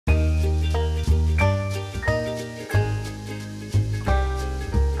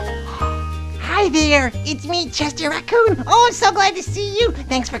there, it's me, Chester Raccoon. Oh, I'm so glad to see you.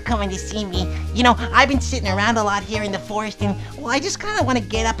 Thanks for coming to see me. You know, I've been sitting around a lot here in the forest, and, well, I just kind of want to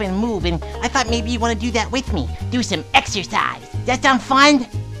get up and move, and I thought maybe you want to do that with me. Do some exercise. Does that sound fun?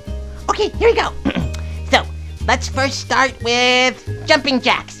 Okay, here we go. So, let's first start with jumping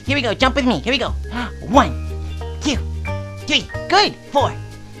jacks. Here we go, jump with me. Here we go. 1, 2, 3, good. 4,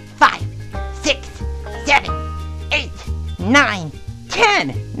 5, 6, 7, 8, 9,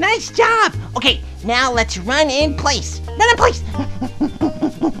 10. Nice job. Okay, now let's run in place. Run in place.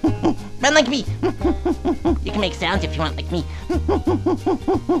 Run like me. You can make sounds if you want like me.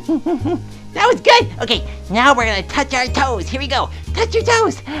 That was good. Okay, now we're gonna touch our toes. Here we go. Touch your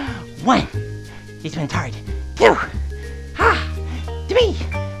toes. 1. This one's hard. 2. 3.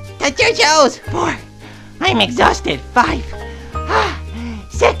 Touch your toes. 4. I'm exhausted. 5.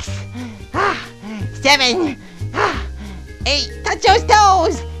 6. 7. 8. Touch those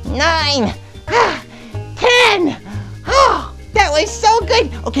toes. 9. 10. Oh, that was so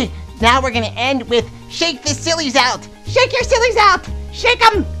good. Okay, now we're gonna end with shake the sillies out. Shake your sillies out. Shake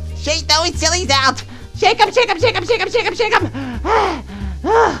them. Shake those sillies out. Shake them, shake them, shake them, shake them, shake them, shake them.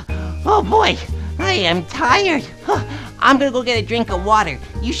 Oh boy, I am tired. I'm gonna go get a drink of water.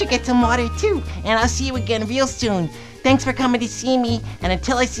 You should get some water too, and I'll see you again real soon. Thanks for coming to see me, and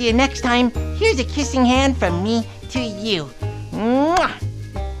until I see you next time, here's a kissing hand from me to you. Mwah!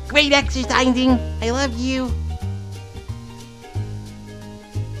 Great exercising. I love you.